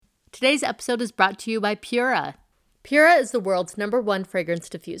Today's episode is brought to you by Pura. Pura is the world's #1 fragrance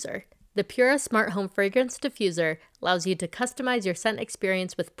diffuser. The Pura Smart Home Fragrance Diffuser allows you to customize your scent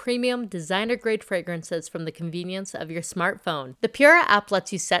experience with premium, designer-grade fragrances from the convenience of your smartphone. The Pura app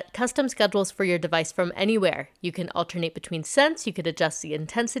lets you set custom schedules for your device from anywhere. You can alternate between scents, you could adjust the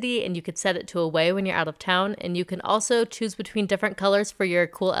intensity, and you could set it to away when you're out of town. And you can also choose between different colors for your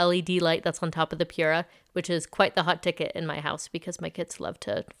cool LED light that's on top of the Pura, which is quite the hot ticket in my house because my kids love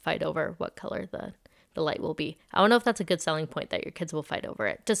to fight over what color the light will be. I don't know if that's a good selling point that your kids will fight over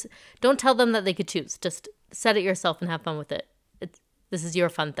it. Just don't tell them that they could choose. Just set it yourself and have fun with it. This is your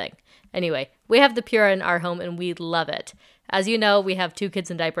fun thing. Anyway, we have the Pura in our home and we love it. As you know, we have 2 kids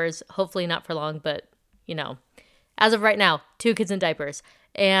in diapers. Hopefully not for long, but as of right now, 2 kids in diapers.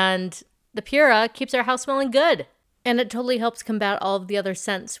 And the Pura keeps our house smelling good. And it totally helps combat all of the other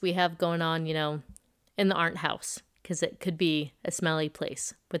scents we have going on, in the Aren't house. Because it could be a smelly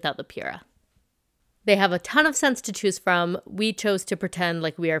place without the Pura. They have a ton of scents to choose from. We chose to pretend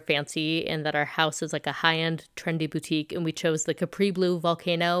like we are fancy and that our house is like a high-end, trendy boutique. And we chose the Capri Blue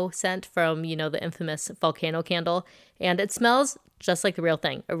Volcano scent from, the infamous volcano candle. And it smells just like the real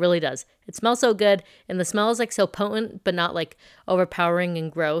thing. It really does. It smells so good. And the smell is like so potent, but not like overpowering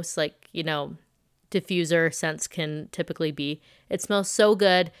and gross like, diffuser scents can typically be. It smells so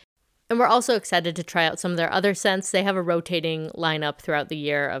good. And we're also excited to try out some of their other scents. They have a rotating lineup throughout the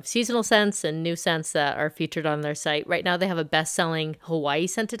year of seasonal scents and new scents that are featured on their site. Right now, they have a best-selling Hawaii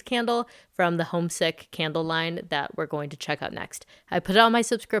scented candle from the Homesick candle line that we're going to check out next. I put it on my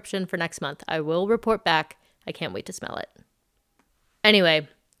subscription for next month. I will report back. I can't wait to smell it. Anyway,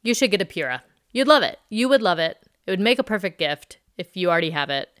 you should get a Pura. You'd love it. You would love it. It would make a perfect gift if you already have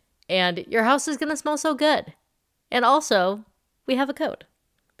it. And your house is going to smell so good. And also, we have a code.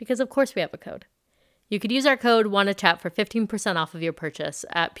 Because of course we have a code. You could use our code WANNACHAT for 15% off of your purchase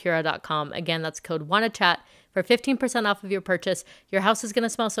at Pura.com. Again, that's code WANNACHAT for 15% off of your purchase. Your house is going to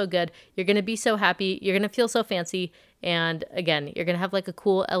smell so good. You're going to be so happy. You're going to feel so fancy. And again, you're going to have like a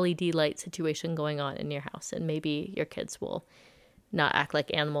cool LED light situation going on in your house. And maybe your kids will not act like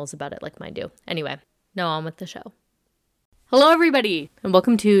animals about it like mine do. Anyway, now on with the show. Hello, everybody, and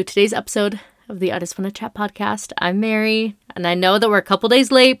welcome to today's episode of the I Just Wanna Chat podcast. I'm Mary, and I know that we're a couple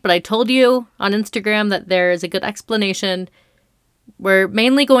days late, but I told you on Instagram that there is a good explanation. We're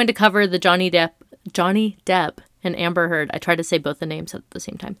mainly going to cover the Johnny Depp and Amber Heard. I tried to say both the names at the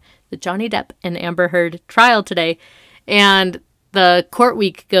same time. The Johnny Depp and Amber Heard trial today, and the court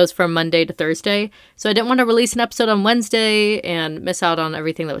week goes from Monday to Thursday, so I didn't want to release an episode on Wednesday and miss out on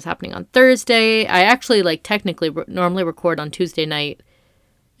everything that was happening on Thursday. I actually technically normally record on Tuesday night,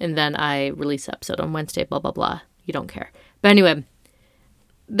 and then I release the episode on Wednesday, blah, blah, blah. You don't care. But anyway,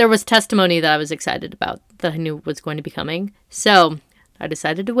 there was testimony that I was excited about that I knew was going to be coming. So I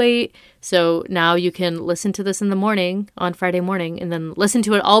decided to wait. So now you can listen to this in the morning, on Friday morning, and then listen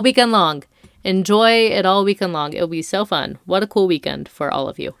to it all weekend long. Enjoy it all weekend long. It'll be so fun. What a cool weekend for all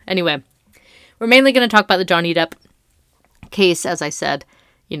of you. Anyway, we're mainly going to talk about the Johnny Depp case, as I said,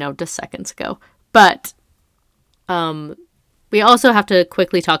 just seconds ago. But, we also have to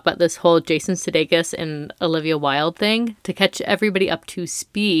quickly talk about this whole Jason Sudeikis and Olivia Wilde thing. To catch everybody up to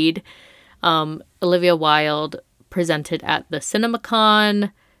speed, Olivia Wilde presented at the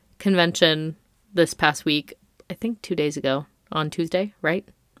CinemaCon convention this past week, I think 2 days ago, on Tuesday, right?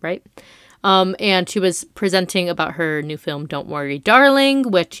 And she was presenting about her new film, Don't Worry, Darling,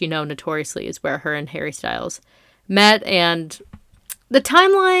 which, notoriously is where her and Harry Styles met. And the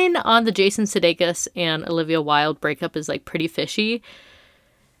timeline on the Jason Sudeikis and Olivia Wilde breakup is pretty fishy.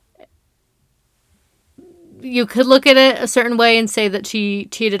 You could look at it a certain way and say that she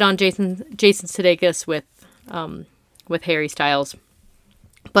cheated on Jason Sudeikis with Harry Styles,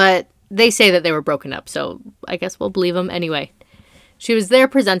 but they say that they were broken up, so I guess we'll believe them anyway. She was there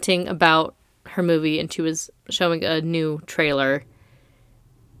presenting about her movie, and she was showing a new trailer.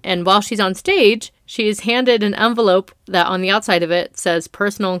 And while she's on stage, she is handed an envelope that on the outside of it says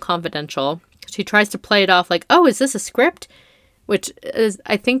personal and confidential. She tries to play it off like, oh, is this a script? Which is,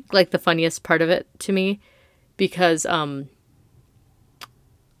 I think, the funniest part of it to me. Because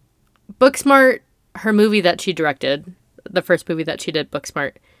Booksmart, her movie that she directed, the first movie that she did,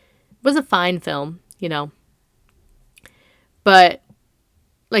 Booksmart, was a fine film, But,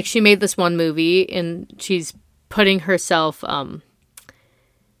 she made this one movie, and she's putting herself,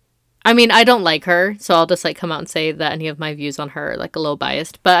 I don't like her, so I'll just, come out and say that any of my views on her are, a little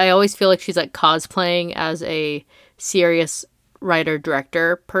biased. But I always feel like she's, cosplaying as a serious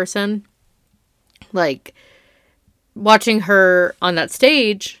writer-director person. Watching her on that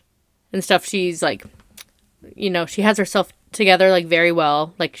stage and stuff, she's, she has herself together, like, very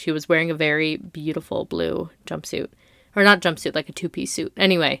well. Like, she was wearing a very beautiful blue jumpsuit. Or not jumpsuit, like a two-piece suit.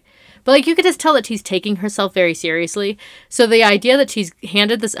 Anyway. But, like, you could just tell that she's taking herself very seriously. So the idea that she's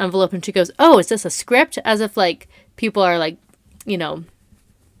handed this envelope and she goes, oh, is this a script? As if, like, people are, like, you know,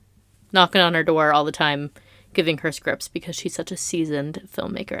 knocking on her door all the time, giving her scripts because she's such a seasoned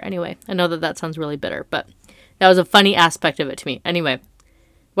filmmaker. Anyway, I know that sounds really bitter, but that was a funny aspect of it to me. Anyway,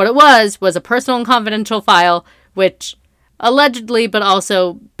 what it was a personal and confidential file, which allegedly, but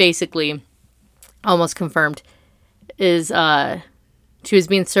also basically almost confirmed, is she was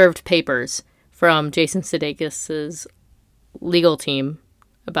being served papers from Jason Sudeikis' legal team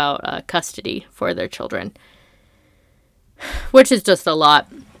about custody for their children, which is just a lot.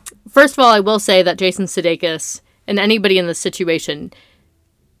 First of all, I will say that Jason Sudeikis and anybody in this situation,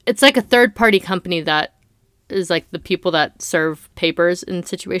 it's like a third-party company that is like the people that serve papers in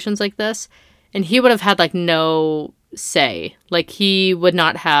situations like this. And he would have had like no say. Like he would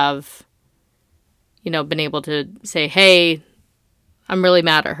not have, you know, been able to say, hey, I'm really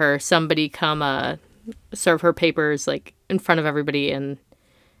mad at her. Somebody come serve her papers like in front of everybody and,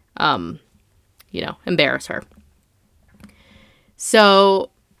 you know, embarrass her.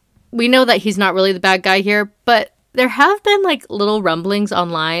 So we know that he's not really the bad guy here, but there have been like little rumblings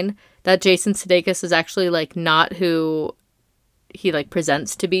online that Jason Sudeikis is actually like not who he like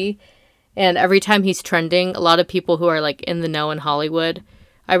presents to be. And every time he's trending, a lot of people who are like in the know in Hollywood,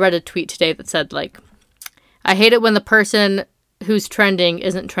 I read a tweet today that said like, I hate it when the person who's trending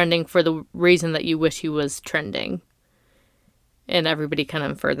isn't trending for the reason that you wish he was trending. And everybody kind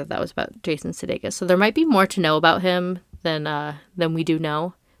of inferred that that was about Jason Sudeikis. So there might be more to know about him than we do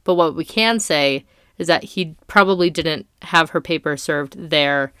know. But what we can say is that he probably didn't have her paper served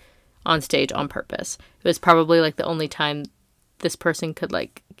there on stage on purpose. It was probably like the only time this person could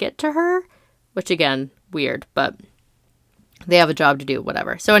like get to her, which again, weird, but they have a job to do,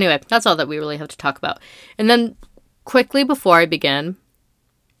 whatever. So anyway, that's all that we really have to talk about. And then quickly before I begin,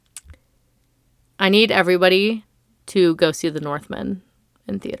 I need everybody to go see The Northman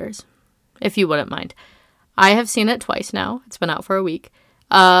in theaters, if you wouldn't mind. I have seen it twice now. It's been out for a week.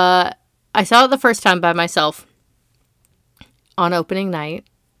 I saw it the first time by myself on opening night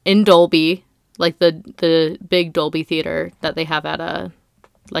in Dolby, like the big Dolby theater that they have at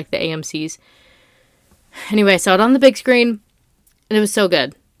like the AMC's. Anyway, I saw it on the big screen and it was so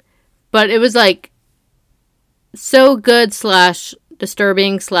good. But it was like so good /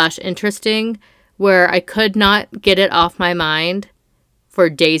 disturbing / interesting where I could not get it off my mind for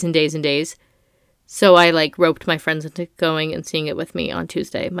days and days and days. So I like roped my friends into going and seeing it with me on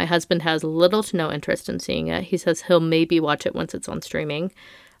Tuesday. My husband has little to no interest in seeing it. He says he'll maybe watch it once it's on streaming.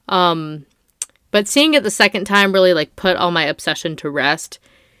 But seeing it the second time really like put all my obsession to rest.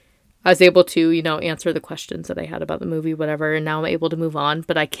 I was able to, you know, answer the questions that I had about the movie, whatever, and now I'm able to move on.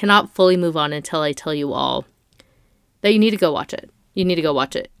 But I cannot fully move on until I tell you all that you need to go watch it. You need to go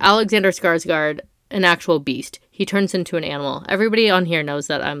watch it. Alexander Skarsgård, an actual beast. He turns into an animal. Everybody on here knows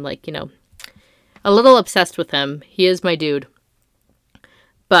that I'm like, you know, a little obsessed with him. He is my dude.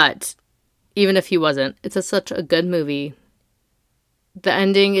 But even if he wasn't, it's such a good movie. The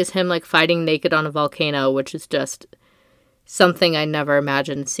ending is him like fighting naked on a volcano, which is just something I never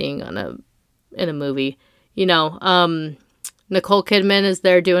imagined seeing in a movie. You know, Nicole Kidman is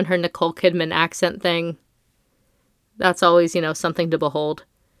there doing her Nicole Kidman accent thing. That's always, you know, something to behold.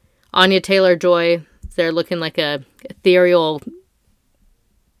 Anya Taylor-Joy, they're looking like a ethereal,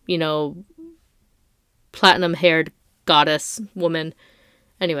 you know, platinum-haired goddess woman.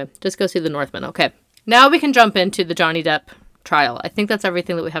 Anyway, just go see The Northman. Okay, now we can jump into the Johnny Depp trial. I think that's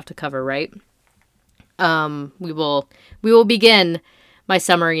everything that we have to cover, right? We will begin my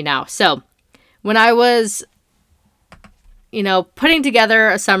summary now. So, when I was, you know, putting together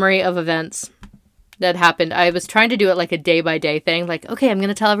a summary of events that happened, I was trying to do it like a day-by-day thing. Like, okay, I'm going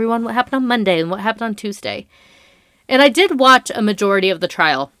to tell everyone what happened on Monday and what happened on Tuesday. And I did watch a majority of the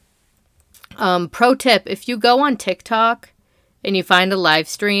trial. Pro tip, if you go on TikTok and you find a live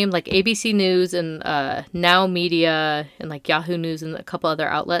stream, like ABC News and Now Media and like Yahoo News and a couple other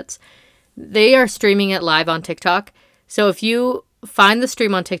outlets, they are streaming it live on TikTok. So if you find the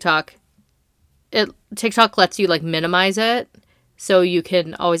stream on TikTok, TikTok lets you like minimize it. So you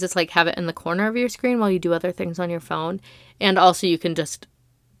can always just like have it in the corner of your screen while you do other things on your phone. And also you can just,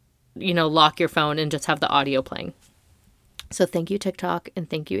 you know, lock your phone and just have the audio playing. So thank you, TikTok, and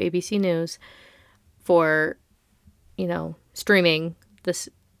thank you, ABC News, for, you know, streaming this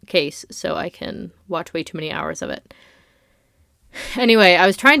case so I can watch way too many hours of it. Anyway, I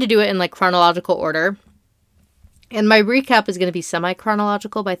was trying to do it in like chronological order. And my recap is going to be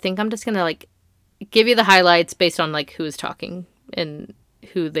semi-chronological, but I think I'm just going to like give you the highlights based on like who is talking and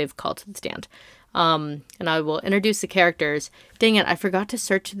who they've called to the stand. And I will introduce the characters. Dang it, I forgot to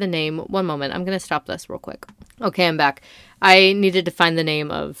search the name. One moment, I'm going to stop this real quick. Okay, I'm back. I needed to find the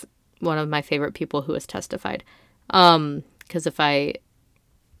name of one of my favorite people who has testified. Because if I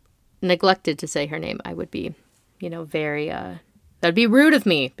neglected to say her name, I would be, very, that'd be rude of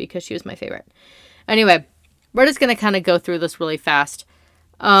me because she was my favorite. Anyway, we're just going to kind of go through this really fast.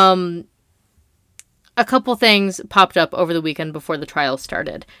 A couple things popped up over the weekend before the trial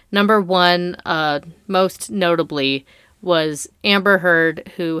started. Number one, most notably, was Amber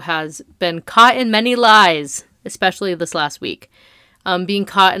Heard, who has been caught in many lies, especially this last week. Being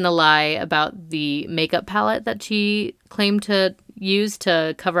caught in a lie about the makeup palette that she claimed to use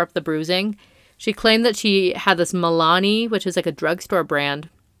to cover up the bruising. She claimed that she had this Milani, which is like a drugstore brand,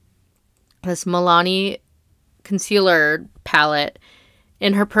 this Milani concealer palette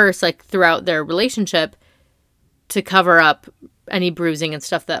in her purse, like throughout their relationship, to cover up any bruising and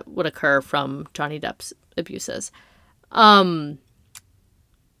stuff that would occur from Johnny Depp's abuses. And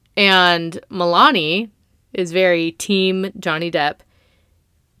Milani is very team Johnny Depp.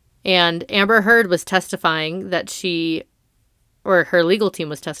 And Amber Heard was testifying that her legal team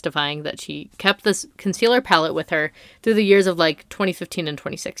was testifying that she kept this concealer palette with her through the years of like 2015 and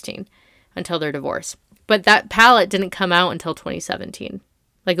 2016 until their divorce. But that palette didn't come out until 2017.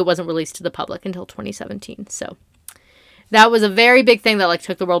 Like, it wasn't released to the public until 2017. So that was a very big thing that like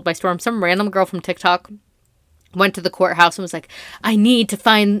took the world by storm. Some random girl from TikTok went to the courthouse and was like, I need to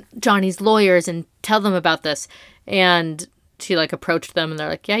find Johnny's lawyers and tell them about this. And she like approached them and they're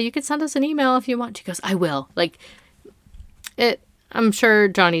like, yeah, you could send us an email if you want. She goes, I will. Like, I'm sure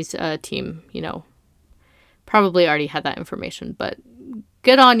Johnny's team, probably already had that information, but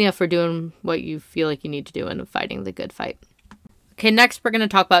good on you for doing what you feel like you need to do and fighting the good fight. Okay, next we're going to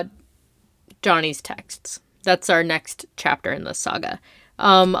talk about Johnny's texts. That's our next chapter in this saga.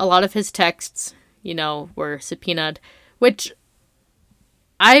 A lot of his texts, were subpoenaed, which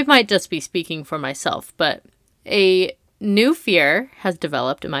I might just be speaking for myself, but a new fear has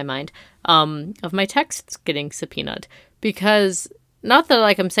developed in my mind of my texts getting subpoenaed. Because, not that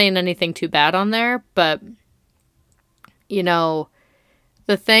like I'm saying anything too bad on there, but, the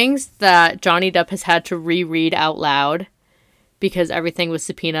things that Johnny Depp has had to reread out loud because everything was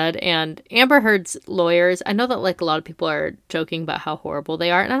subpoenaed, and Amber Heard's lawyers, I know that like a lot of people are joking about how horrible they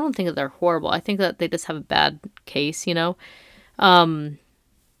are, and I don't think that they're horrible. I think that they just have a bad case,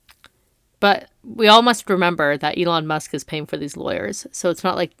 But we all must remember that Elon Musk is paying for these lawyers. So it's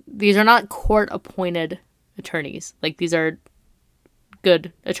not like, these are not court-appointed attorneys. Like, these are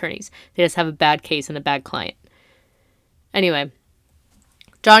good attorneys. They just have a bad case and a bad client. Anyway,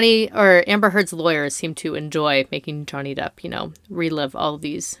 Amber Heard's lawyers seem to enjoy making Johnny Depp, relive all of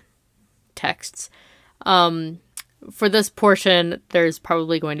these texts. For this portion, there's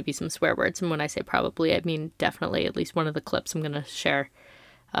probably going to be some swear words. And when I say probably, I mean definitely. At least one of the clips I'm going to share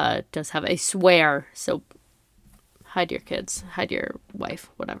does have a swear. So hide your kids, hide your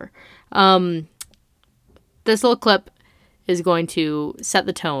wife, whatever. This little clip is going to set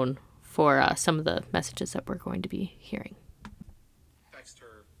the tone for some of the messages that we're going to be hearing. Text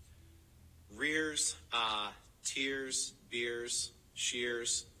her rears, tears, beers,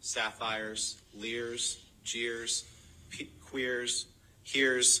 shears, sapphires, leers, jeers, queers,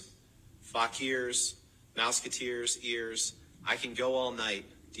 hears, fakirs, mouseketeers, ears. I can go all night,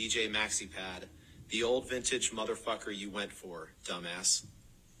 DJ MaxiPad. The old vintage motherfucker you went for, dumbass.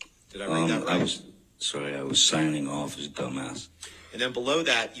 Did I read that right? I was signing off as dumbass. And then below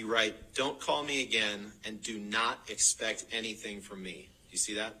that, you write, don't call me again and do not expect anything from me. Do you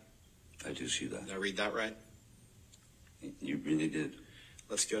see that? I do see that. Did I read that right? You really did.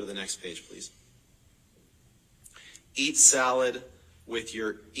 Let's go to the next page, please. Eat salad with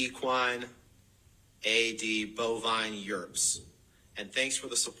your equine AD bovine yerps. And thanks for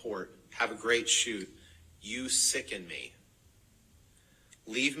the support. Have a great shoot. You sicken me.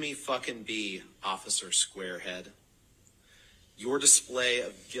 Leave me fucking be, Officer Squarehead. Your display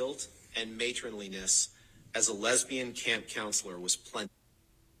of guilt and matronliness as a lesbian camp counselor was plenty.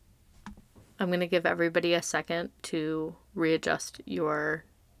 I'm going to give everybody a second to readjust your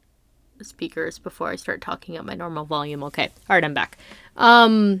speakers before I start talking at my normal volume. Okay. All right, I'm back.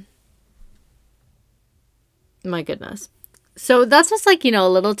 My goodness. So that's just like, a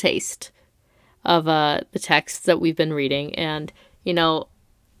little taste of the texts that we've been reading. And,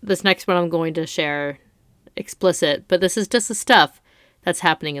 this next one I'm going to share explicit, but this is just the stuff that's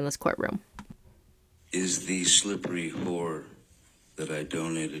happening in this courtroom. Is the slippery whore that I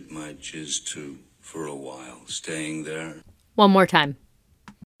donated my jizz to for a while staying there? One more time.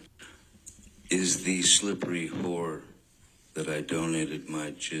 is the slippery whore that I donated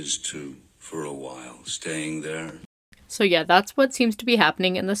my jizz to for a while staying there? So yeah, that's what seems to be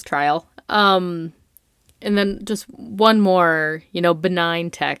happening in this trial. And then just one more,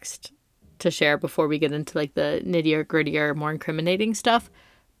 benign text to share before we get into like the nittier grittier, more incriminating stuff.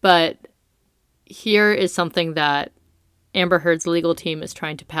 But here is something that Amber Heard's legal team is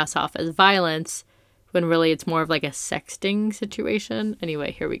trying to pass off as violence when really it's more of like a sexting situation.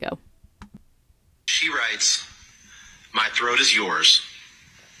 Anyway, here we go. She writes, "My throat is yours.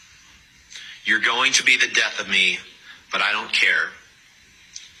 You're going to be the death of me, but I don't care."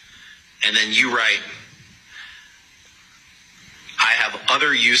 And then you write, "I have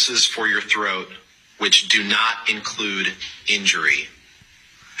other uses for your throat which do not include injury.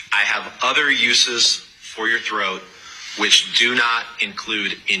 I have other uses for your throat which do not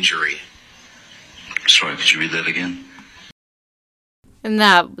include injury." Sorry, could you read that again? And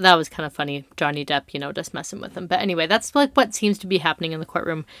that was kind of funny. Johnny Depp, just messing with him. But anyway, that's like what seems to be happening in the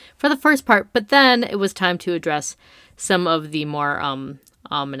courtroom for the first part. But then it was time to address some of the more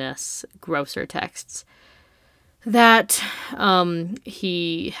ominous, grosser texts that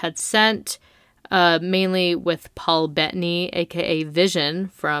he had sent, mainly with Paul Bettany, aka Vision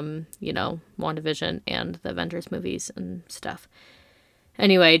from, WandaVision and the Avengers movies and stuff.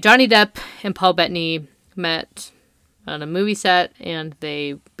 Anyway, Johnny Depp and Paul Bettany met on a movie set and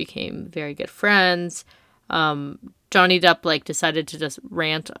they became very good friends. Johnny Depp decided to just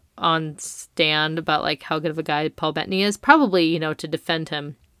rant on stand about how good of a guy Paul Bettany is, probably, to defend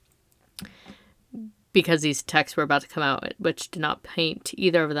him because these texts were about to come out, which did not paint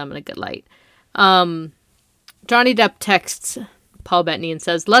either of them in a good light. Johnny Depp texts Paul Bettany and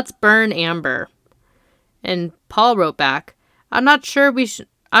says, "Let's burn Amber." And Paul wrote back, I'm not sure we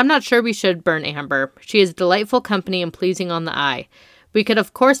should burn Amber. She is delightful company and pleasing on the eye. We could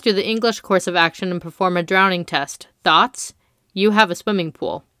of course do the English course of action and perform a drowning test. Thoughts? You have a swimming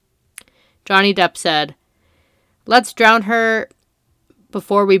pool." Johnny Depp said, "Let's drown her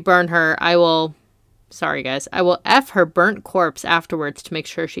before we burn her. I will F her burnt corpse afterwards to make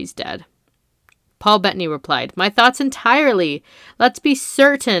sure she's dead." Paul Bettany replied, "My thoughts entirely. Let's be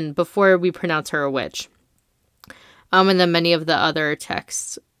certain before we pronounce her a witch." And then many of the other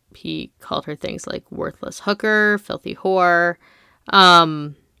texts, he called her things like worthless hooker, filthy whore.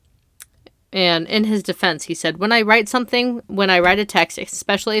 And in his defense, he said, when I write a text,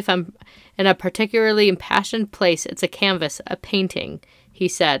 especially if I'm in a particularly impassioned place, it's a canvas, a painting, he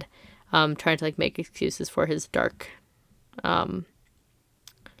said, trying to make excuses for his dark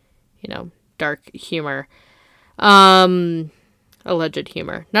humor. Alleged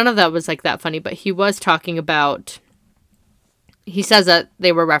humor. None of that was that funny, but he was talking about, he says that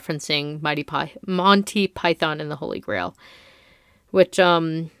they were referencing Monty Python and the Holy Grail, which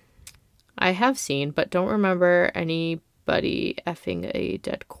I have seen, but don't remember anybody effing a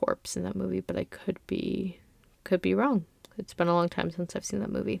dead corpse in that movie, but I could be wrong. It's been a long time since I've seen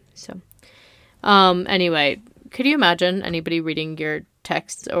that movie. So anyway, could you imagine anybody reading your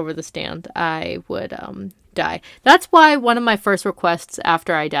texts over the stand? I would die. That's why one of my first requests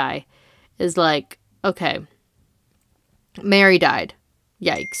after I die is okay, Mary died.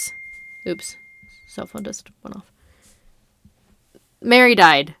 Yikes. Oops. Cell phone just went off. Mary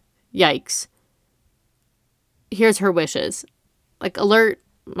died. Yikes. Here's her wishes. Alert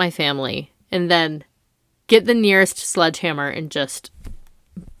my family. And then get the nearest sledgehammer and just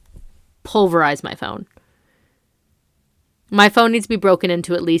pulverize my phone. My phone needs to be broken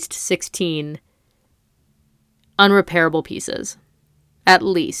into at least 16 unrepairable pieces. At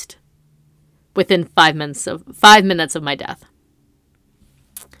least. Within 5 minutes of my death.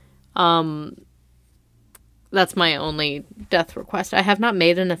 That's my only death request. I have not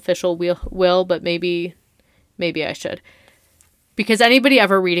made an official will, but maybe I should. Because anybody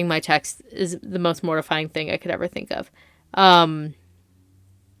ever reading my text is the most mortifying thing I could ever think of.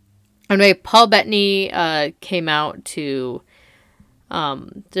 Anyway, Paul Bettany came out to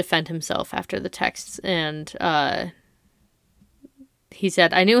defend himself after the texts, and he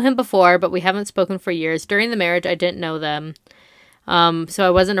said, "I knew him before, but we haven't spoken for years. During the marriage, I didn't know them. So I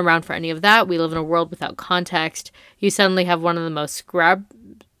wasn't around for any of that. We live in a world without context. You suddenly have one of the most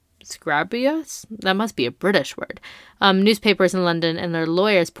scrabious? That must be a British word. Newspapers in London and their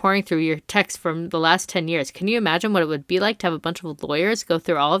lawyers pouring through your texts from the last 10 years. Can you imagine what it would be like to have a bunch of lawyers go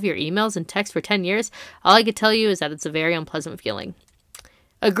through all of your emails and texts for 10 years? All I could tell you is that it's a very unpleasant feeling."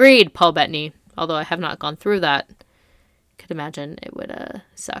 Agreed, Paul Bettany. Although I have not gone through that. Could imagine it would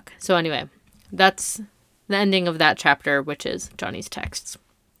suck. So anyway, that's the ending of that chapter, which is Johnny's texts.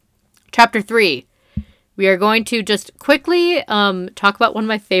 Chapter 3. we are going to just quickly talk about one of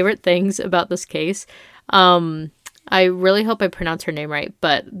my favorite things about this case. I really hope I pronounce her name right,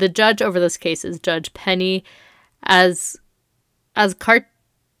 but the judge over this case is Judge Penny Azcarte.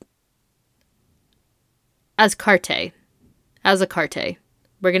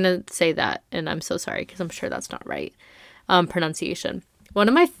 We're going to say that, and I'm so sorry because I'm sure that's not right pronunciation. One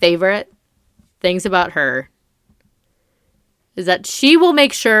of my favorite things about her is that she will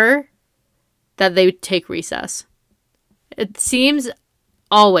make sure that they take recess. It seems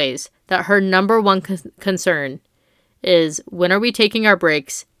always that her number one concern is, when are we taking our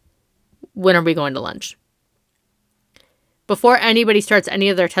breaks? When are we going to lunch? Before anybody starts any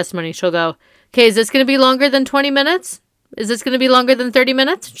of their testimony, she'll go, okay, is this going to be longer than 20 minutes? Is this going to be longer than 30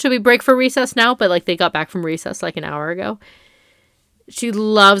 minutes? Should we break for recess now? But like, they got back from recess like an hour ago. She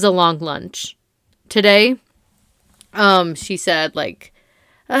loves a long lunch. Today, she said like,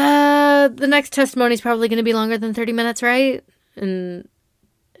 the next testimony is probably going to be longer than 30 minutes, right? And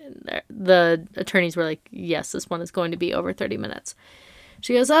the attorneys were like, yes, this one is going to be over 30 minutes.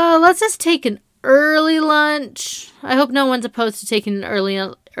 She goes, oh, let's just take an early lunch. I hope no one's opposed to taking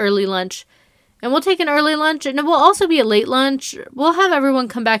an early lunch. And we'll take an early lunch, and it will also be a late lunch. We'll have everyone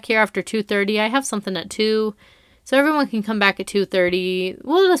come back here after 2:30. I have something at 2, so everyone can come back at 2:30.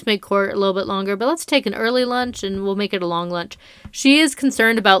 We'll just make court a little bit longer, but let's take an early lunch, and we'll make it a long lunch. She is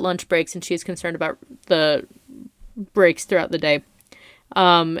concerned about lunch breaks, and she is concerned about the breaks throughout the day.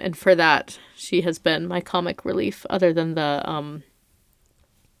 And for that, she has been my comic relief, other than the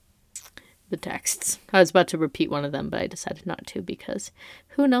texts. I was about to repeat one of them, but I decided not to, because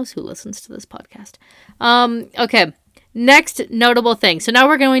who knows who listens to this podcast. Okay, next notable thing. So now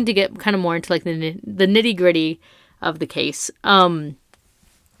we're going to get kind of more into like the nitty gritty of the case.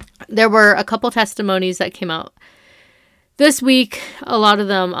 There were a couple testimonies that came out this week. A lot of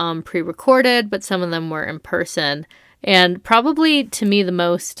them pre-recorded, but some of them were in person. And probably to me the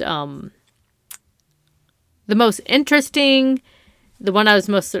most interesting, the one I was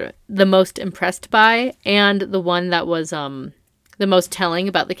the most impressed by, and the one that was the most telling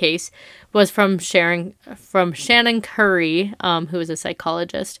about the case, was from Shannon Curry, who is a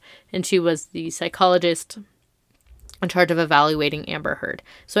psychologist, and she was the psychologist in charge of evaluating Amber Heard.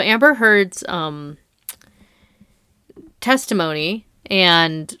 So Amber Heard's testimony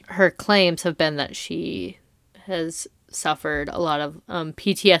and her claims have been that she has suffered a lot of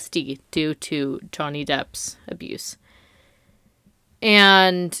PTSD due to Johnny Depp's abuse.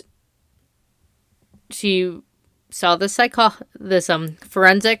 And she saw this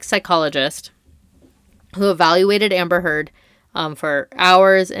forensic psychologist who evaluated Amber Heard for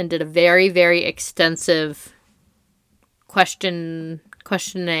hours and did a very, very extensive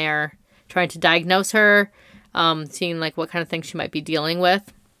questionnaire trying to diagnose her, seeing like what kind of things she might be dealing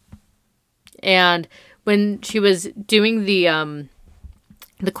with. And when she was doing the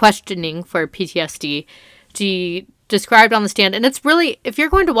questioning for PTSD, she described on the stand, and it's really, if you're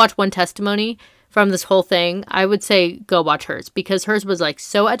going to watch one testimony from this whole thing, I would say go watch hers, because hers was like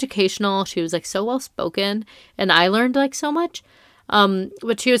so educational. She was like so well spoken, and I learned like so much.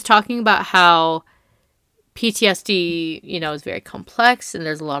 But she was talking about how PTSD, is very complex, and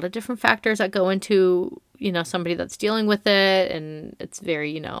there's a lot of different factors that go into, somebody that's dealing with it, and it's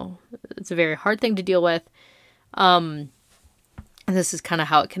very, it's a very hard thing to deal with. And this is kind of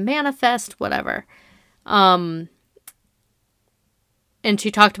how it can manifest, whatever. And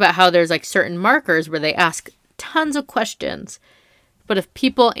she talked about how there's like certain markers where they ask tons of questions, but if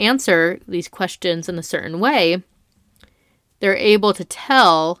people answer these questions in a certain way, they're able to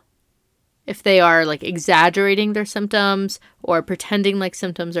tell if they are like exaggerating their symptoms or pretending like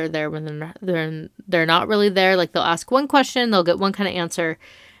symptoms are there when they're not really there. Like they'll ask one question, they'll get one kind of answer,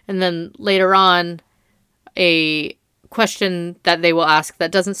 and then later on a question that they will ask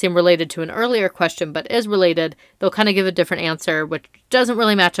that doesn't seem related to an earlier question but is related, they'll kind of give a different answer which doesn't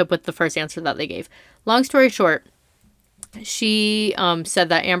really match up with the first answer that they gave. Long story short, she said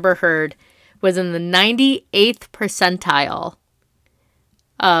that Amber Heard was in the 98th percentile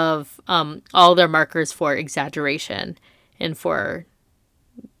of all their markers for exaggeration and for,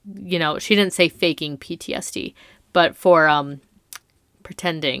 she didn't say faking PTSD, but for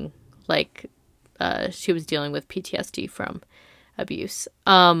pretending like she was dealing with PTSD from abuse.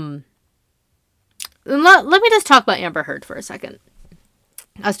 Let me just talk about Amber Heard for a second.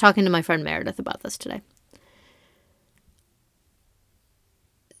 I was talking to my friend Meredith about this today.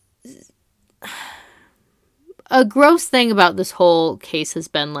 A gross thing about this whole case has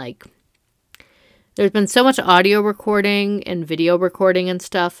been like, there's been so much audio recording and video recording and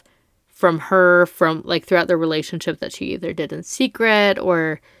stuff from her, from like throughout the relationship, that she either did in secret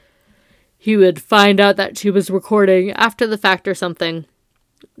or he would find out that she was recording after the fact or something.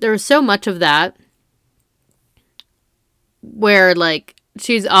 There was so much of that where, like,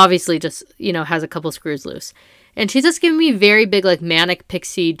 she's obviously just, you know, has a couple screws loose. And she's just giving me very big, like, manic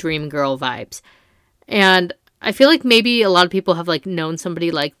pixie dream girl vibes. And I feel like maybe a lot of people have, like, known somebody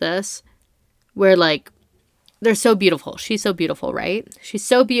like this where, like, they're so beautiful. She's so beautiful, right? She's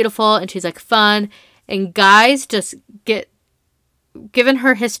so beautiful and she's, like, fun. And guys just get, given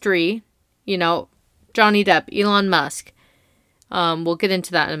her history, you know, Johnny Depp, Elon Musk, we'll get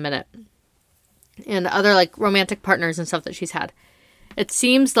into that in a minute, and other, like, romantic partners and stuff that she's had. It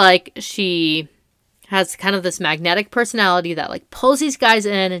seems like she has kind of this magnetic personality that, like, pulls these guys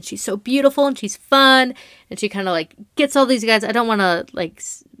in, and she's so beautiful and she's fun, and she kind of, like, gets all these guys. I don't want to, like,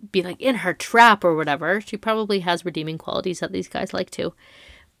 be, like, in her trap or whatever. She probably has redeeming qualities that these guys like too.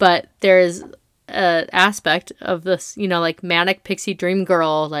 But there's an aspect of this, you know, like, manic pixie dream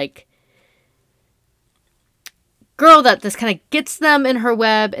girl, like, girl that this kind of gets them in her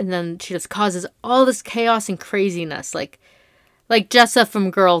web, and then she just causes all this chaos and craziness, like Jessa from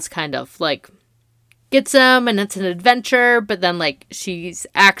Girls, kind of, like, gets them and it's an adventure, but then, like, she's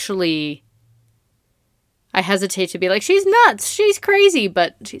actually, I hesitate to be like, she's nuts, she's crazy,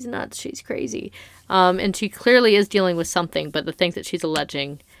 but she's nuts, she's crazy. And she clearly is dealing with something, but the things that she's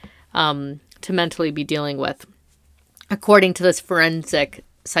alleging to mentally be dealing with, according to this forensic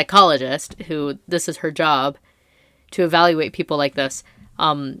psychologist, who this is her job, to evaluate people like this,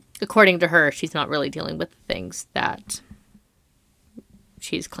 according to her, she's not really dealing with the things that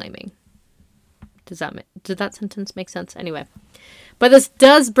she's claiming. Did that sentence make sense? Anyway. But this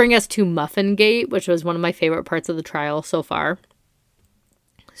does bring us to Muffingate, which was one of my favorite parts of the trial so far.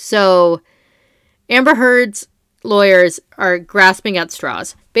 So, Amber Heard's lawyers are grasping at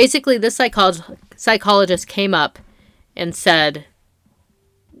straws. Basically, this psychologist came up and said,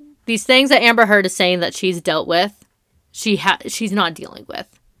 these things that Amber Heard is saying that she's dealt with, she's not dealing with.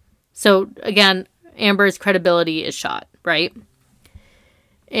 So, again, Amber's credibility is shot, right?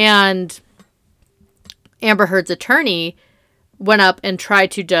 And Amber Heard's attorney went up and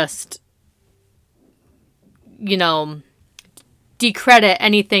tried to just, you know, decredit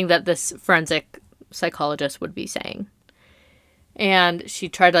anything that this forensic psychologist would be saying. And she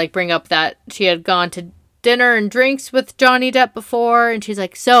tried to, like, bring up that she had gone to dinner and drinks with Johnny Depp before. And she's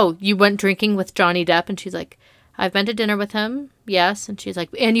like, so you went drinking with Johnny Depp? And she's like, I've been to dinner with him. Yes. And she's like,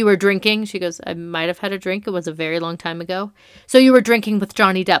 and you were drinking? She goes, I might have had a drink. It was a very long time ago. So you were drinking with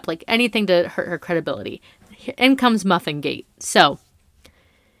Johnny Depp, like anything to hurt her credibility. In comes Muffingate. So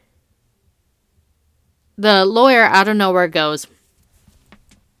the lawyer out of nowhere goes,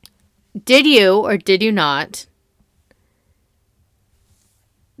 did you or did you not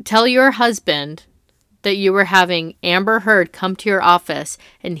tell your husband that you were having Amber Heard come to your office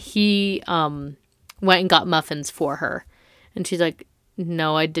and he went and got muffins for her? And she's like,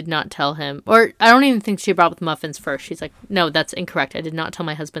 no, I did not tell him. Or I don't even think she brought up the muffins first. She's like, no, that's incorrect. I did not tell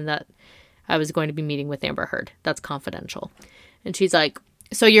my husband that I was going to be meeting with Amber Heard. That's confidential. And she's like,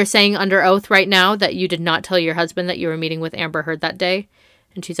 so you're saying under oath right now that you did not tell your husband that you were meeting with Amber Heard that day?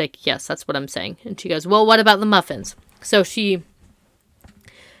 And she's like, yes, that's what I'm saying. And she goes, well, what about the muffins? So she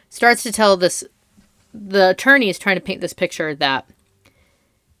starts to tell this, the attorney is trying to paint this picture that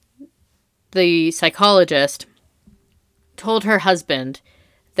the psychologist told her husband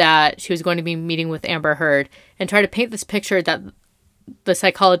that she was going to be meeting with Amber Heard, and try to paint this picture that the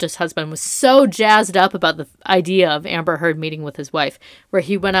psychologist's husband was so jazzed up about the idea of Amber Heard meeting with his wife, where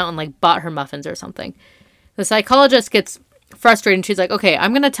he went out and, like, bought her muffins or something. The psychologist gets frustrated and she's like, okay,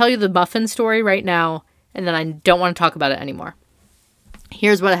 I'm going to tell you the muffin story right now, and then I don't want to talk about it anymore.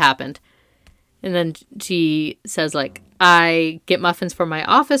 Here's what happened. And then she says, like, I get muffins from my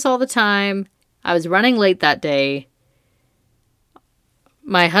office all the time. I was running late that day.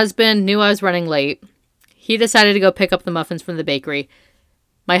 My husband knew I was running late. He decided to go pick up the muffins from the bakery.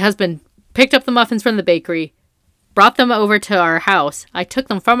 My husband picked up the muffins from the bakery, brought them over to our house. I took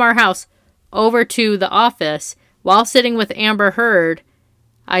them from our house over to the office. While sitting with Amber Heard,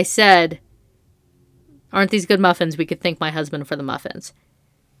 I said, aren't these good muffins? We could thank my husband for the muffins.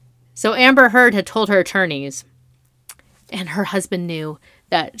 So Amber Heard had told her attorneys, and her husband knew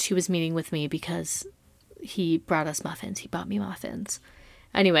that she was meeting with me because he brought us muffins. He bought me muffins.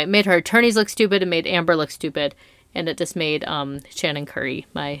 Anyway, it made her attorneys look stupid. It made Amber look stupid. And it just made Shannon Curry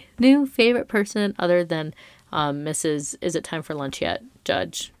my new favorite person, other than Mrs. Is It Time for Lunch Yet?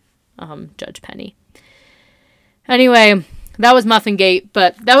 Judge Penny. Anyway, that was Muffingate,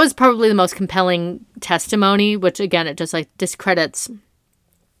 but that was probably the most compelling testimony, which, again, it just, like, discredits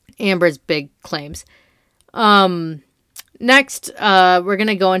Amber's big claims. Next, we're going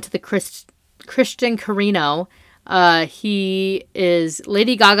to go into the Christian Carino. He is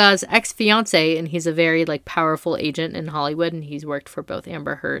Lady Gaga's ex-fiance, and he's a very powerful agent in Hollywood, and he's worked for both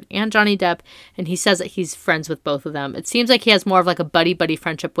Amber Heard and Johnny Depp, and he says that he's friends with both of them. It seems like he has more of a buddy-buddy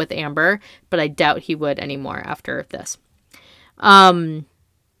friendship with Amber, but I doubt he would anymore after this.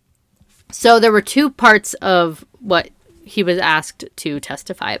 So there were two parts of what he was asked to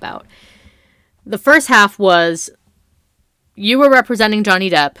testify about. The first half was, you were representing Johnny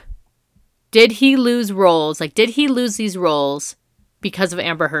Depp. Did he lose roles? Did he lose these roles because of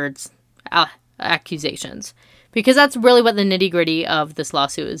Amber Heard's accusations? Because that's really what the nitty-gritty of this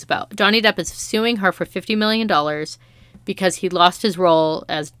lawsuit is about. Johnny Depp is suing her for $50 million because he lost his role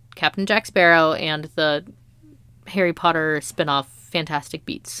as Captain Jack Sparrow and the Harry Potter spinoff Fantastic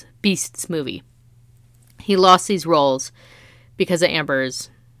Beasts movie. He lost these roles because of Amber's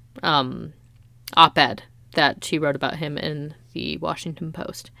op-ed that she wrote about him in the Washington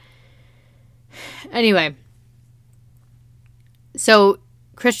Post. Anyway, so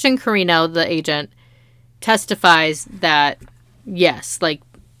Christian Carino, the agent, testifies that, yes,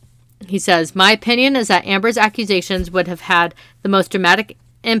 he says, my opinion is that Amber's accusations would have had the most dramatic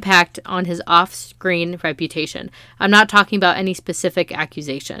impact on his off-screen reputation. I'm not talking about any specific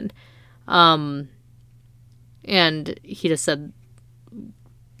accusation. And he just said,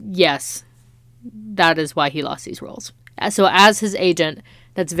 yes, that is why he lost these roles. So as his agent,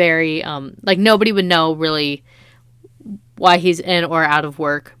 that's very, nobody would know really why he's in or out of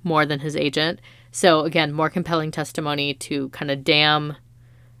work more than his agent. So again, more compelling testimony to kind of damn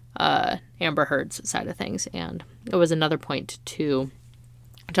Amber Heard's side of things. And it was another point to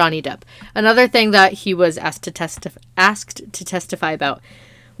Johnny Depp. Another thing that he was asked to testify about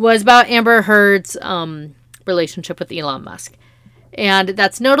was about Amber Heard's relationship with Elon Musk. And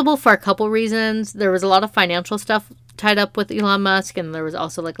that's notable for a couple reasons. There was a lot of financial stuff tied up with Elon Musk, and there was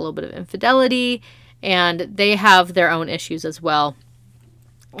also a little bit of infidelity, and they have their own issues as well.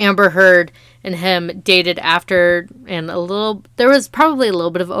 Amber Heard and him dated after, and there was probably a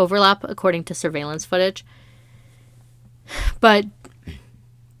little bit of overlap according to surveillance footage. But,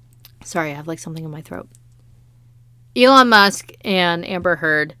 sorry, I have something in my throat. Elon Musk and Amber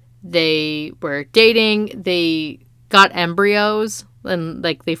Heard, they were dating, they got embryos, and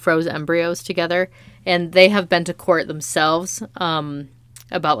they froze embryos together, and they have been to court themselves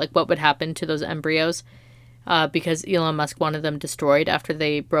about what would happen to those embryos because Elon Musk wanted them destroyed after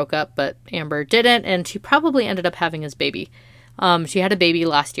they broke up, but Amber didn't, and she probably ended up having his baby. She had a baby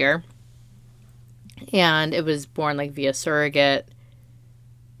last year, and it was born via surrogate,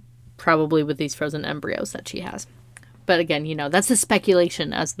 probably with these frozen embryos that she has. But again, that's the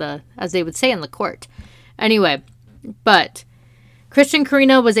speculation, as they would say in the court. Anyway, but Christian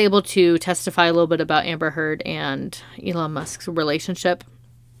Carino was able to testify a little bit about Amber Heard and Elon Musk's relationship.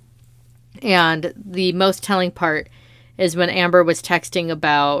 And the most telling part is when Amber was texting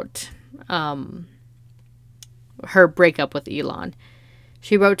about her breakup with Elon.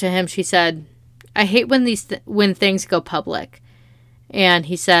 She wrote to him, she said, I hate when things go public. And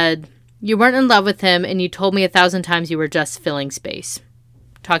he said, you weren't in love with him, and you told me 1,000 times you were just filling space.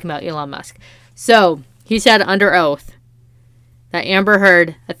 Talking about Elon Musk. So, he said under oath that Amber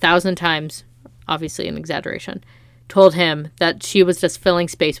Heard 1,000 times, obviously an exaggeration, told him that she was just filling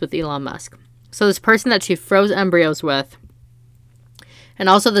space with Elon Musk. So this person that she froze embryos with, and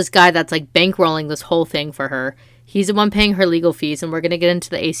also this guy that's bankrolling this whole thing for her, he's the one paying her legal fees, and we're going to get into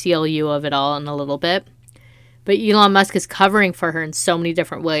the ACLU of it all in a little bit. But Elon Musk is covering for her in so many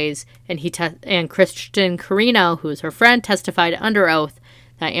different ways, and and Christian Carino, who is her friend, testified under oath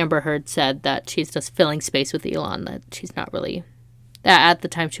that Amber Heard said that she's just filling space with Elon, that she's not really, that at the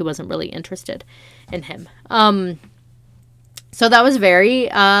time she wasn't really interested in him. So that was very,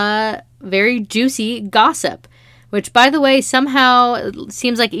 very juicy gossip, which, by the way, somehow it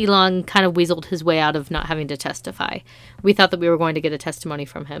seems like Elon kind of weaseled his way out of not having to testify. We thought that we were going to get a testimony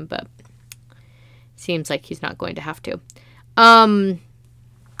from him, but seems like he's not going to have to. A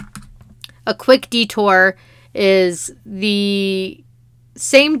quick detour is the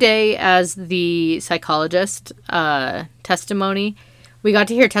same day as the psychologist testimony. We got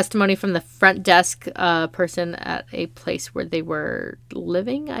to hear testimony from the front desk person at a place where they were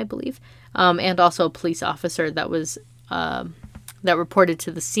living, I believe, and also a police officer that was that reported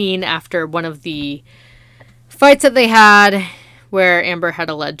to the scene after one of the fights that they had where Amber had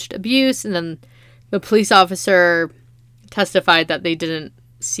alleged abuse, and then the police officer testified that they didn't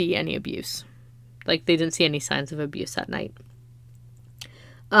see any abuse. They didn't see any signs of abuse that night.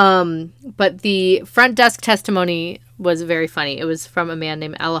 But the front desk testimony was very funny. It was from a man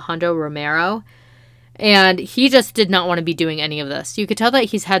named Alejandro Romero. And he just did not want to be doing any of this. You could tell that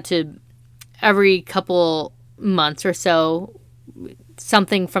he's had to, every couple months or so,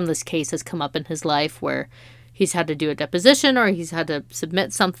 something from this case has come up in his life where he's had to do a deposition or he's had to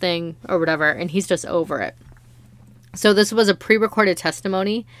submit something or whatever, and he's just over it. So this was a pre-recorded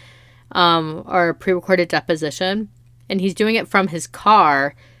testimony or a pre-recorded deposition, and he's doing it from his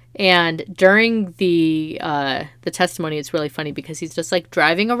car. And during the testimony, it's really funny because he's just like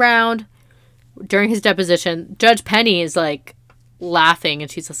driving around during his deposition. Judge Penny is like laughing,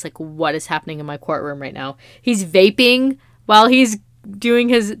 and she's just like, what is happening in my courtroom right now? He's vaping while he's doing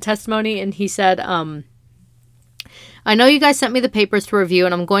his testimony, and he said, I know you guys sent me the papers to review,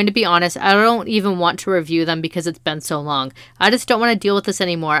 and I'm going to be honest, I don't even want to review them because it's been so long. I just don't want to deal with this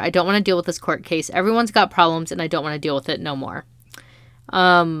anymore. I don't want to deal with this court case. Everyone's got problems, and I don't want to deal with it no more.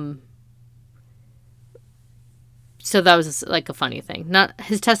 So that was like a funny thing. Not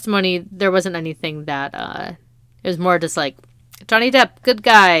his testimony, there wasn't anything that, it was more just like, Johnny Depp, good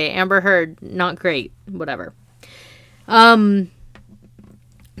guy. Amber Heard, not great. Whatever.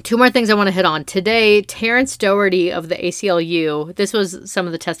 Two more things I want to hit on. Today, Terrence Doherty of the ACLU, this was some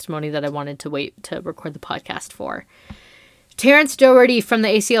of the testimony that I wanted to wait to record the podcast for. Terrence Doherty from the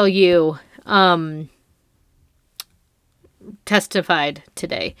ACLU testified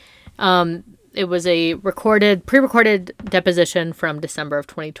today. It was a pre-recorded deposition from December of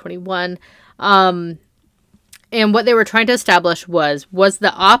 2021. And what they were trying to establish was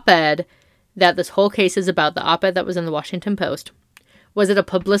the op-ed that this whole case is about, the op-ed that was in the Washington Post, was it a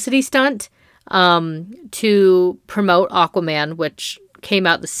publicity stunt to promote Aquaman, which came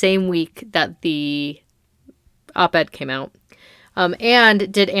out the same week that the op-ed came out?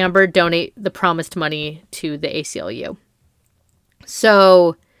 And did Amber donate the promised money to the ACLU?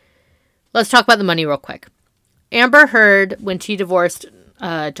 So let's talk about the money real quick. Amber Heard, when she divorced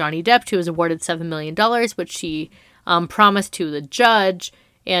Johnny Depp, she was awarded $7 million, which she promised to the judge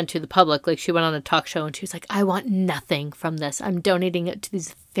and to the public. Like, she went on a talk show and she was like, I want nothing from this. I'm donating it to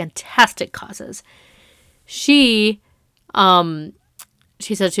these fantastic causes. She said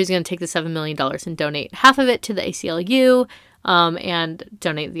she was going to take the $7 million and donate half of it to the ACLU and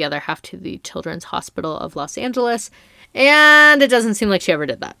donate the other half to the Children's Hospital of Los Angeles. And it doesn't seem like she ever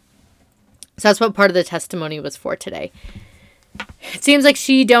did that. So that's what part of the testimony was for today. It seems like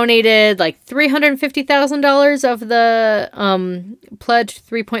she donated like $350,000 of the pledged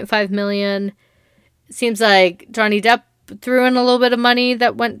 $3.5 million. It seems like Johnny Depp threw in a little bit of money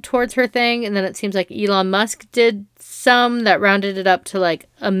that went towards her thing, and then it seems like Elon Musk did some that rounded it up to like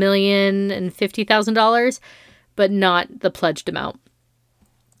 $1,050,000, but not the pledged amount.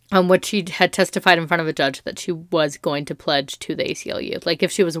 Which she had testified in front of a judge that she was going to pledge to the ACLU. Like, if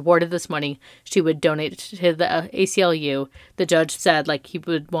she was awarded this money, she would donate it to the ACLU. The judge said, like, he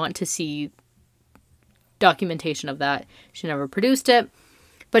would want to see documentation of that. She never produced it.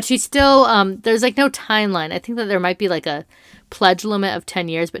 But she still, there's, like, no timeline. I think that there might be, like, a pledge limit of 10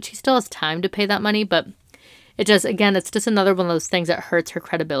 years, but she still has time to pay that money. But it just, again, it's just another one of those things that hurts her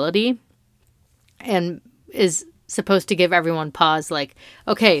credibility and is supposed to give everyone pause, like,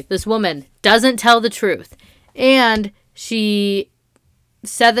 okay, this woman doesn't tell the truth, and she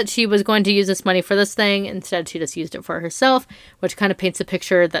said that she was going to use this money for this thing. Instead, she just used it for herself, which kind of paints a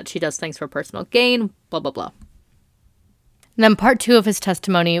picture that she does things for personal gain, blah, blah, blah. And then part 2 of his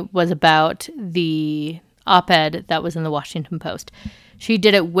testimony was about the op-ed that was in the Washington Post. She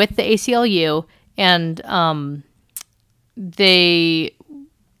did it with the ACLU, and they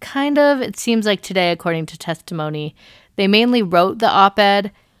kind of, it seems like today, according to testimony, they mainly wrote the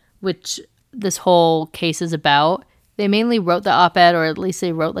op-ed, which this whole case is about. They mainly wrote the op-ed, or at least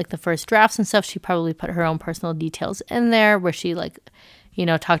they wrote like the first drafts and stuff. She probably put her own personal details in there where she like, you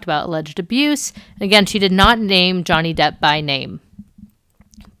know, talked about alleged abuse. And again, she did not name Johnny Depp by name,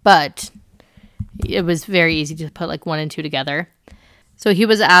 but it was very easy to put like 1 and 2 together. So he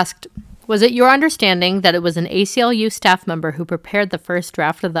was asked, was it your understanding that it was an ACLU staff member who prepared the first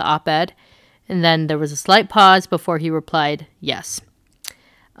draft of the op-ed? And then there was a slight pause before he replied, yes.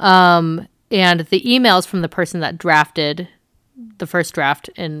 And the emails from the person that drafted the first draft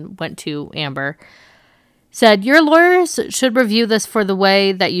and went to Amber said, your lawyers should review this for the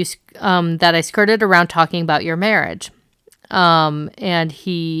way that you that I skirted around talking about your marriage. And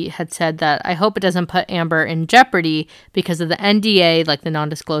he had said that I hope it doesn't put Amber in jeopardy because of the NDA, like the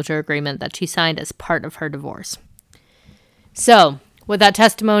non-disclosure agreement that she signed as part of her divorce. So what that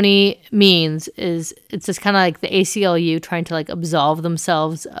testimony means is it's just kind of like the ACLU trying to like absolve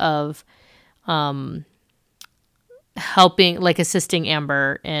themselves of helping, like assisting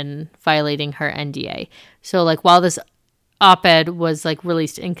Amber in violating her NDA. So like while this op-ed was like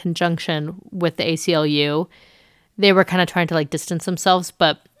released in conjunction with the ACLU, they were kind of trying to like distance themselves,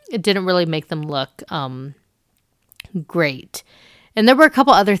 but it didn't really make them look great. And there were a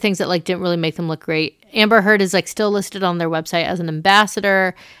couple other things that like didn't really make them look great. Amber Heard is like still listed on their website as an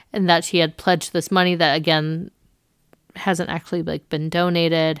ambassador, and that she had pledged this money that again hasn't actually like been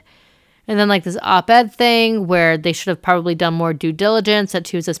donated. And then like this op-ed thing where they should have probably done more due diligence, that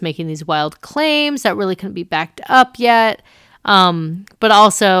she was just making these wild claims that really couldn't be backed up yet. But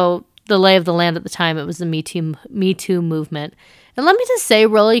also the lay of the land at the time, it was the Me Too movement. And let me just say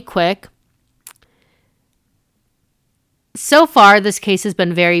really quick, so far this case has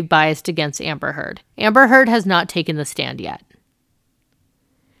been very biased against Amber Heard. Amber Heard has not taken the stand yet.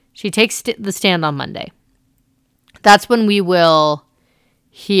 She takes the stand on Monday. That's when we will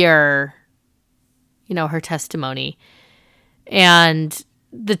hear, you know, her testimony. And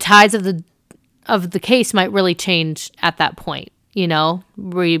the tides of the case might really change at that point. You know,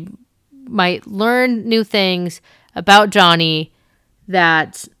 we might learn new things about Johnny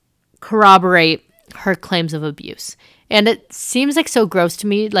that corroborate her claims of abuse. And it seems like so gross to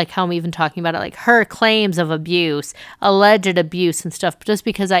me, like how I'm even talking about it, like her claims of abuse, alleged abuse and stuff, just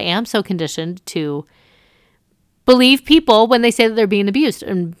because I am so conditioned to believe people when they say that they're being abused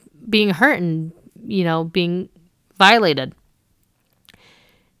and being hurt and, you know, being violated.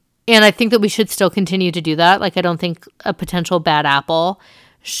 And I think that we should still continue to do that. Like, I don't think a potential bad apple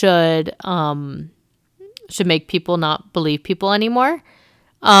should make people not believe people anymore.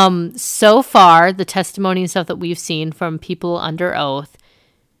 So far, the testimony and stuff that we've seen from people under oath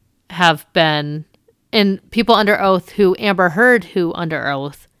have been, and people under oath who Amber Heard, who under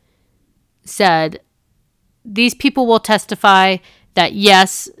oath said, these people will testify that,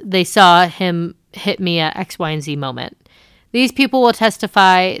 yes, they saw him hit me at X, Y, and Z moment. These people will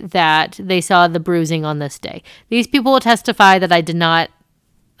testify that they saw the bruising on this day. These people will testify that I did not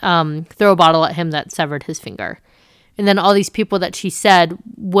throw a bottle at him that severed his finger. And then all these people that she said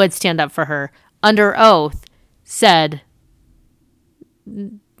would stand up for her under oath said,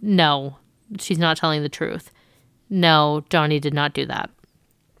 no, she's not telling the truth. No, Johnny did not do that.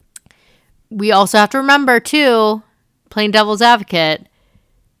 We also have to remember, too, playing devil's advocate,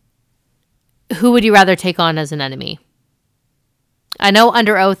 who would you rather take on as an enemy? I know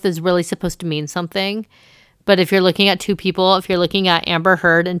under oath is really supposed to mean something, but if you're looking at two people, if you're looking at Amber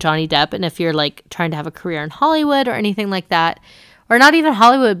Heard and Johnny Depp, and if you're like trying to have a career in Hollywood or anything like that, or not even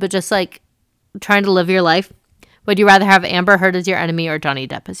Hollywood, but just like trying to live your life, would you rather have Amber Heard as your enemy or Johnny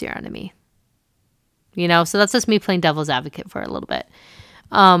Depp as your enemy? You know, so that's just me playing devil's advocate for a little bit.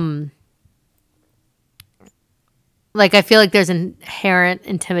 Like, I feel like there's inherent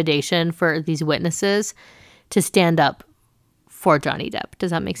intimidation for these witnesses to stand up for Johnny Depp.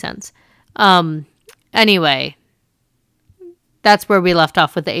 Does that make sense? Anyway, that's where we left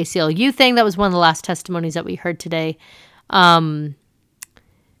off with the ACLU thing. That was one of the last testimonies that we heard today. But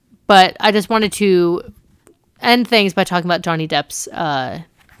I just wanted to end things by talking about Johnny Depp's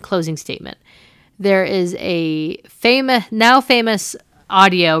closing statement. There is a now famous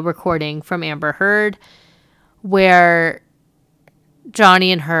audio recording from Amber Heard where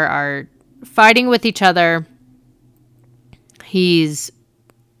Johnny and her are fighting with each other. He's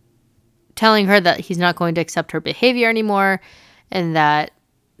telling her that he's not going to accept her behavior anymore and that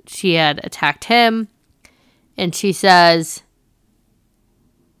she had attacked him. And she says,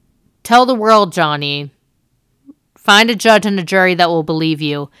 tell the world, Johnny. Find a judge and a jury that will believe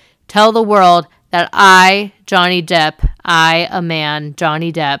you. Tell the world that I, Johnny Depp, I, a man,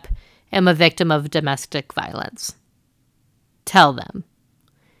 Johnny Depp, am a victim of domestic violence. Tell them.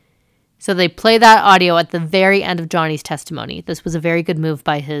 So they play that audio at the very end of Johnny's testimony. This was a very good move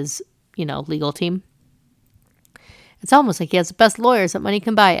by his, legal team. It's almost like he has the best lawyers that money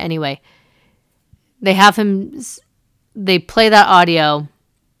can buy. Anyway, they play that audio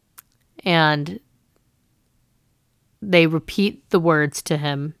and they repeat the words to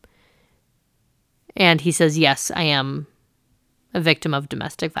him. And he says, yes, I am a victim of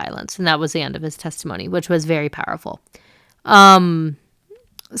domestic violence. And that was the end of his testimony, which was very powerful.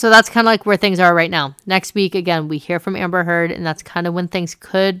 So that's kind of like where things are right now. Next week, again, we hear from Amber Heard, and that's kind of when things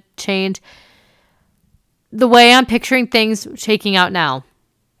could change. The way I'm picturing things shaking out now,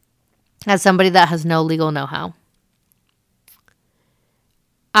 as somebody that has no legal know-how,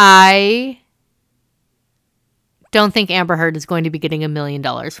 I don't think Amber Heard is going to be getting $1 million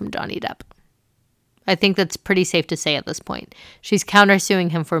from Johnny Depp. I think that's pretty safe to say at this point. She's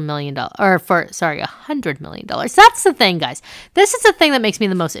countersuing him for $100 million. That's the thing, guys. This is the thing that makes me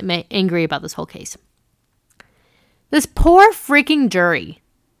the most angry about this whole case. This poor freaking jury.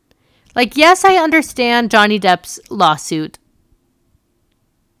 Like, yes, I understand Johnny Depp's lawsuit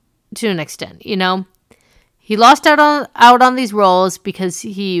to an extent, you know? He lost out on these roles because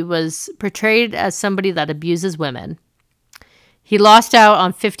he was portrayed as somebody that abuses women. He lost out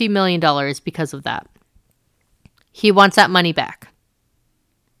on $50 million because of that. He wants that money back.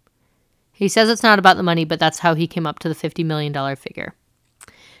 He says it's not about the money, but that's how he came up to the $50 million figure.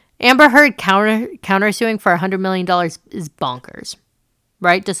 Amber Heard countersuing for $100 million is bonkers,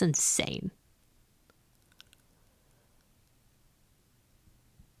 right? Just insane.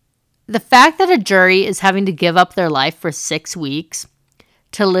 The fact that a jury is having to give up their life for 6 weeks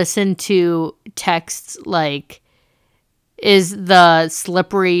to listen to texts like, is the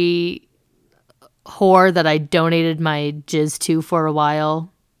slippery whore that I donated my jizz to for a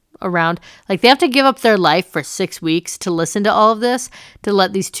while around. Like, they have to give up their life for 6 weeks to listen to all of this, to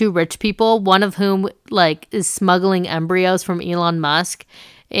let these two rich people, one of whom like is smuggling embryos from Elon Musk,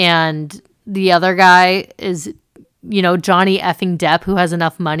 and the other guy is, you know, Johnny effing Depp, who has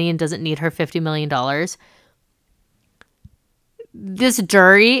enough money and doesn't need her $50 million. This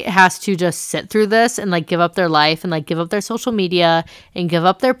jury has to just sit through this and like give up their life and like give up their social media and give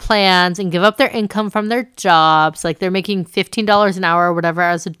up their plans and give up their income from their jobs. Like, they're making $15 an hour or whatever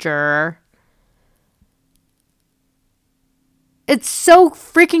as a juror. It's so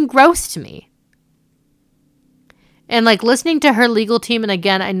freaking gross to me. And like, listening to her legal team, and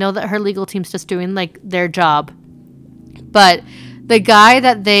again, I know that her legal team's just doing like their job, but the guy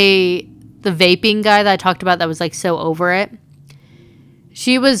that the vaping guy that I talked about that was like so over it,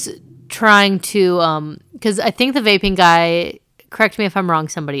 she was trying to, because I think the vaping guy, correct me if I'm wrong,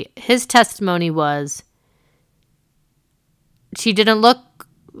 somebody, his testimony was she didn't look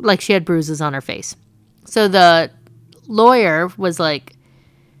like she had bruises on her face. So the lawyer was like,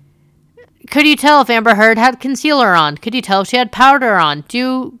 could you tell if Amber Heard had concealer on? Could you tell if she had powder on?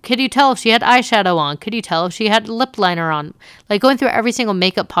 Could you tell if she had eyeshadow on? Could you tell if she had lip liner on? Like, going through every single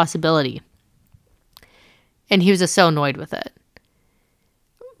makeup possibility. And he was just so annoyed with it.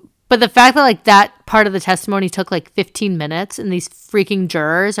 But the fact that like that part of the testimony took like 15 minutes and these freaking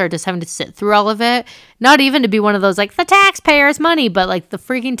jurors are just having to sit through all of it, not even to be one of those like the taxpayers' money, but like the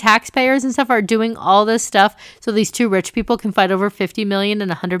freaking taxpayers and stuff are doing all this stuff so these two rich people can fight over $50 million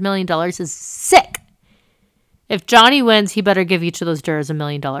and $100 million is sick. If Johnny wins, he better give each of those jurors $1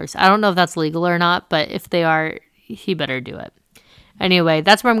 million. I don't know if that's legal or not, but if they are, he better do it. Anyway,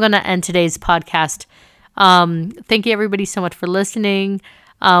 that's where I'm going to end today's podcast. Thank you everybody so much for listening.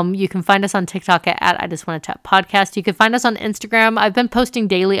 You can find us on TikTok at I Just Want to Chat Podcast. You can find us on Instagram. I've been posting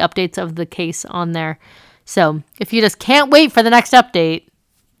daily updates of the case on there. So if you just can't wait for the next update,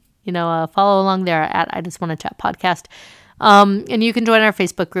 you know, follow along there at I Just Want to Chat Podcast. And you can join our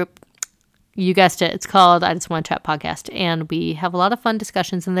Facebook group. You guessed it. It's called I Just Want to Chat Podcast. And we have a lot of fun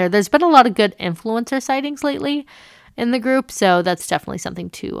discussions in there. There's been a lot of good influencer sightings lately in the group. So that's definitely something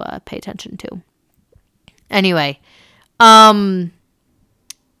to pay attention to. Anyway,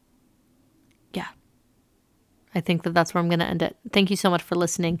 I think that that's where I'm going to end it. Thank you so much for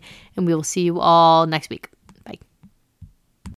listening, and we will see you all next week.